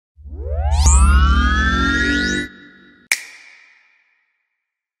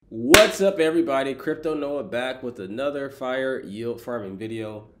What's up, everybody? Crypto Noah back with another fire yield farming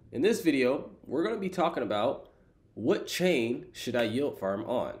video. In this video, we're going to be talking about what chain should I yield farm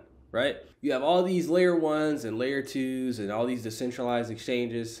on, right? You have all these layer ones and layer twos and all these decentralized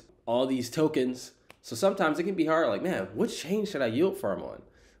exchanges, all these tokens. So sometimes it can be hard, like, man, what chain should I yield farm on?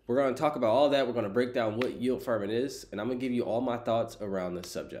 We're going to talk about all that. We're going to break down what yield farming is, and I'm going to give you all my thoughts around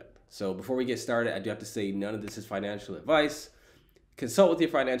this subject. So before we get started, I do have to say none of this is financial advice. Consult with your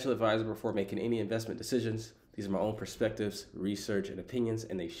financial advisor before making any investment decisions. These are my own perspectives, research, and opinions,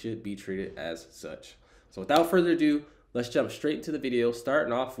 and they should be treated as such. So without further ado, let's jump straight into the video,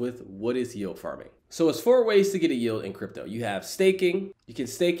 starting off with what is yield farming. So it's 4 ways to get a yield in crypto. You have staking. You can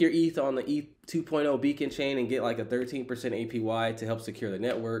stake your ETH on the ETH 2.0 beacon chain and get like a 13% APY to help secure the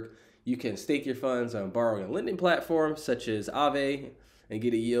network. You can stake your funds on borrowing and lending platforms such as Aave and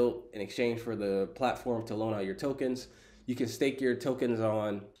get a yield in exchange for the platform to loan out your tokens. You can stake your tokens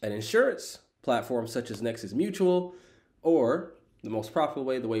on an insurance platform such as Nexus Mutual, or the most profitable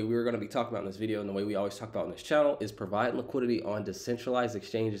way, the way we're going to be talking about in this video and the way we always talk about on this channel, is providing liquidity on decentralized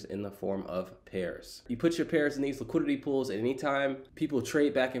exchanges in the form of pairs. You put your pairs in these liquidity pools at any time. People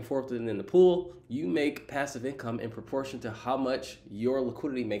trade back and forth in the pool. You make passive income in proportion to how much your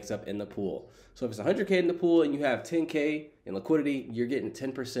liquidity makes up in the pool. So if it's 100K in the pool and you have 10K in liquidity, you're getting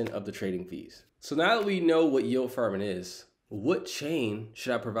 10% of the trading fees. So now that we know what yield farming is, what chain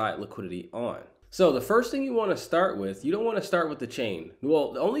should I provide liquidity on? So the first thing you want to start with, you don't want to start with the chain.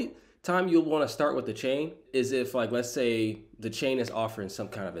 Well, the only time you'll want to start with the chain is if, like, let's say the chain is offering some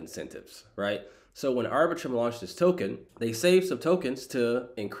kind of incentives, right? So when Arbitrum launched this token, they saved some tokens to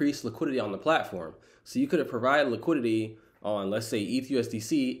increase liquidity on the platform. So you could have provided liquidity on, let's say,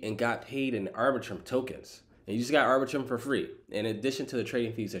 ETH/USDC and got paid in Arbitrum tokens. And you just got Arbitrum for free, in addition to the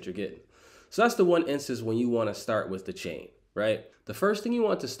trading fees that you're getting. So that's the one instance when you want to start with the chain, right? The first thing you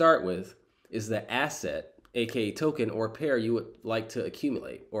want to start with is the asset, aka token or pair you would like to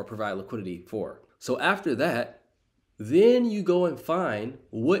accumulate or provide liquidity for. So after that, then you go and find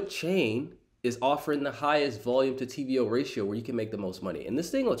what chain is offering the highest volume to TVO ratio where you can make the most money. And this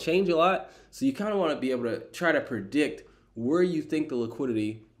thing will change a lot, so you kind of want to be able to try to predict where you think the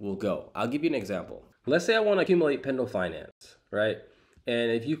liquidity will go. I'll give you an example. Let's say I want to accumulate Pendle Finance, right?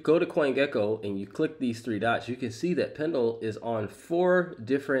 And if you go to CoinGecko and you click these 3 dots, you can see that Pendle is on 4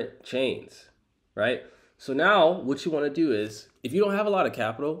 different chains, right? So now what you want to do is, if you don't have a lot of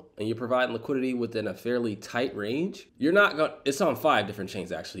capital and you're providing liquidity within a fairly tight range, you're not going to, it's on 5 different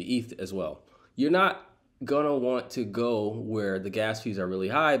chains actually, ETH as well. You're not going to want to go where the gas fees are really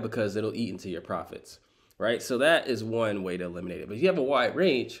high because it'll eat into your profits, right? So that is one way to eliminate it. But if you have a wide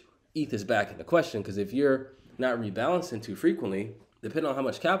range, ETH is back in the question, because if you're not rebalancing too frequently, depending on how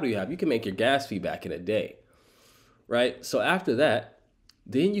much capital you have, you can make your gas fee back in a day, right? So after that,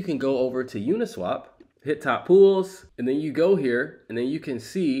 then you can go over to Uniswap, hit top pools, and then you go here, and then you can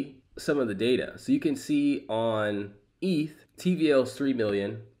see some of the data. So you can see on ETH, TVL is 3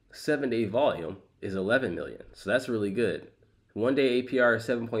 million, 7-day volume is 11 million. So that's really good. 1-day APR is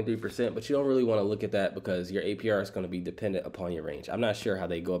 7.3%, but you don't really want to look at that because your APR is going to be dependent upon your range. I'm not sure how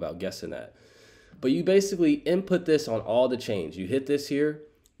they go about guessing that. But you basically input this on all the chains. You hit this here,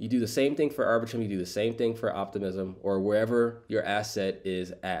 you do the same thing for Arbitrum, you do the same thing for Optimism, or wherever your asset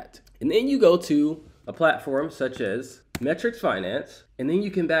is at. And then you go to a platform such as Metrics Finance, and then you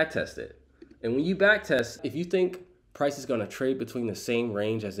can backtest it. And when you backtest, if you think price is going to trade between the same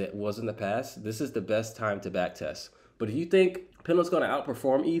range as it was in the past, this is the best time to backtest. But if you think Pendle's going to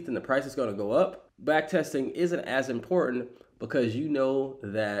outperform ETH and the price is going to go up, backtesting isn't as important because you know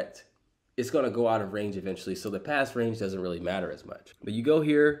that it's going to go out of range eventually. So the past range doesn't really matter as much. But you go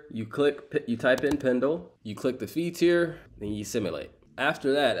here, you type in Pendle, you click the fee tier, then you simulate.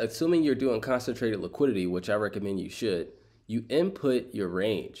 After that, assuming you're doing concentrated liquidity, which I recommend you should, you input your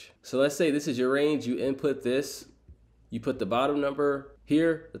range. So let's say this is your range, you input this, you put the bottom number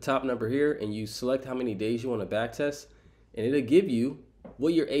here, the top number here, and you select how many days you want to backtest, and it'll give you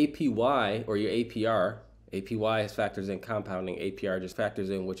what your APY or your APR, APY factors in compounding, APR just factors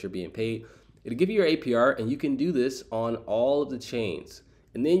in what you're being paid. It'll give you your APR, and you can do this on all of the chains.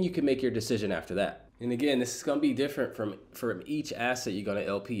 And then you can make your decision after that. And again, this is going to be different from each asset you're going to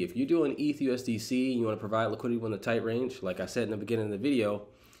LP. If you're doing ETH/USDC and you want to provide liquidity within a tight range, like I said in the beginning of the video,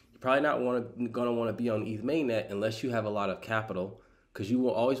 you're probably not going to want to be on ETH mainnet unless you have a lot of capital, because you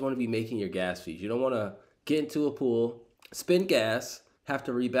will always want to be making your gas fees. You don't want to get into a pool, spend gas, have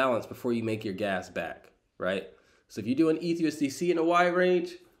to rebalance before you make your gas back. Right? So if you're doing ETH/USDC in a wide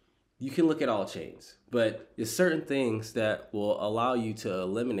range, you can look at all chains, but there's certain things that will allow you to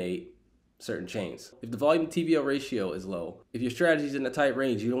eliminate certain chains. If the volume to TVL ratio is low, if your strategy is in a tight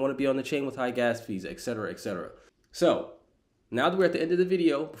range, you don't want to be on the chain with high gas fees, etc., etc. So now that we're at the end of the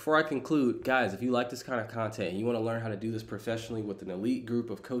video, before I conclude, guys, if you like this kind of content and you want to learn how to do this professionally with an elite group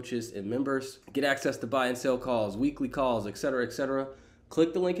of coaches and members, get access to buy and sell calls, weekly calls, etc., etc.,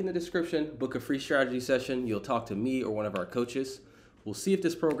 click the link in the description, book a free strategy session. You'll talk to me or one of our coaches. We'll see if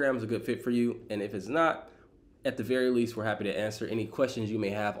this program is a good fit for you. And if it's not, at the very least, we're happy to answer any questions you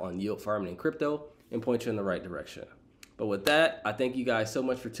may have on yield farming and crypto and point you in the right direction. But with that, I thank you guys so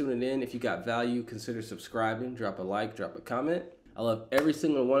much for tuning in. If you got value, consider subscribing, drop a like, drop a comment. I love every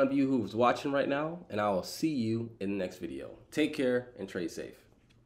single one of you who's watching right now, and I will see you in the next video. Take care and trade safe.